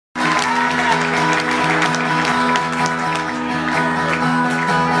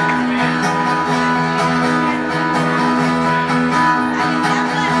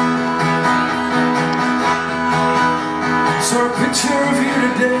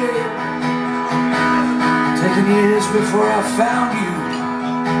before I found you.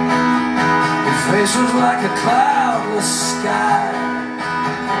 Your face was like a cloudless sky.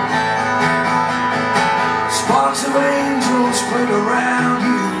 Sparks of angels played around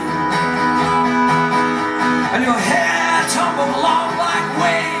you, and your hair tumbled along like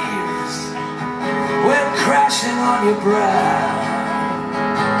waves, went crashing on your brow.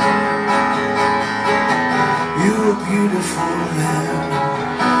 You were beautiful then,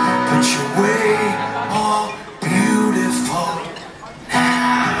 but you're way more beautiful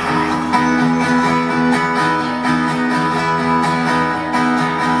now.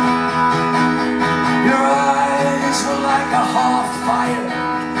 Your eyes were like a hearth fire,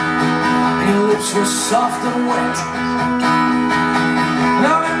 and your lips were soft and wet.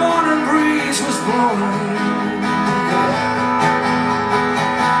 Now the morning breeze was blowing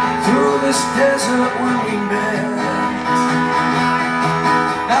through this desert when we met.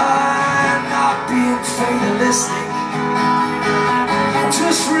 I'm not being fatalistic, I'm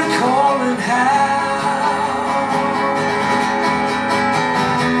just recalling how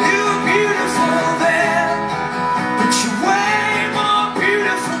you were beautiful then, but you're way more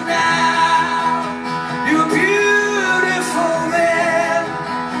beautiful now. You were beautiful then,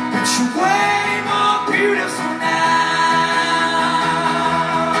 but you're way more beautiful now.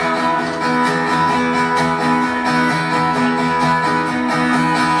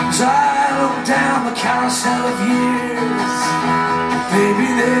 Down the carousel of years, baby,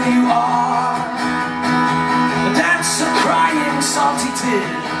 there you are, a dancer crying salty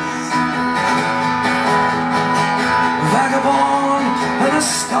tears, a vagabond and a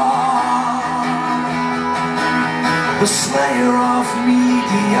star, the slayer of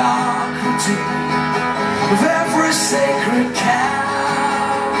mediocrity, of every sacred cow.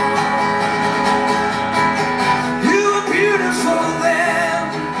 You were beautiful then,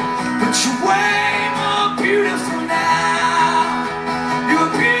 but you're way more beautiful now. You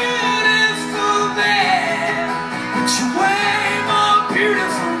were beautiful then, but you're way more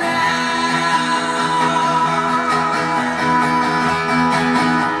beautiful now.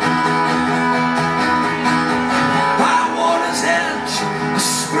 By water's edge, a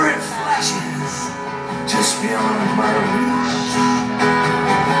spirit flashes just beyond my reach.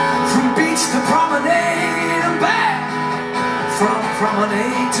 From beach to promenade and back, from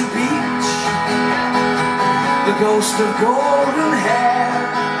promenade to beach, the ghost of golden hair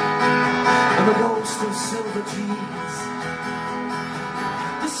and the ghost of silver jeans,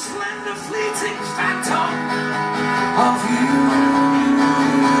 the slender fleeting phantom of you.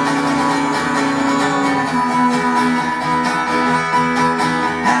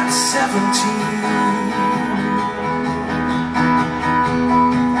 At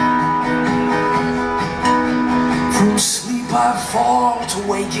 17, from sleep I fall to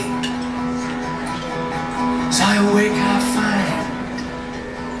waking. As I awake I find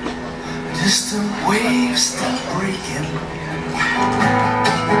distant waves still breaking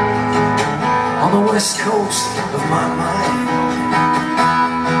on the west coast of my mind.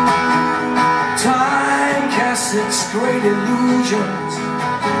 Time casts its great illusions,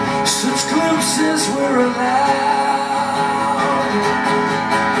 such glimpses we're allowed.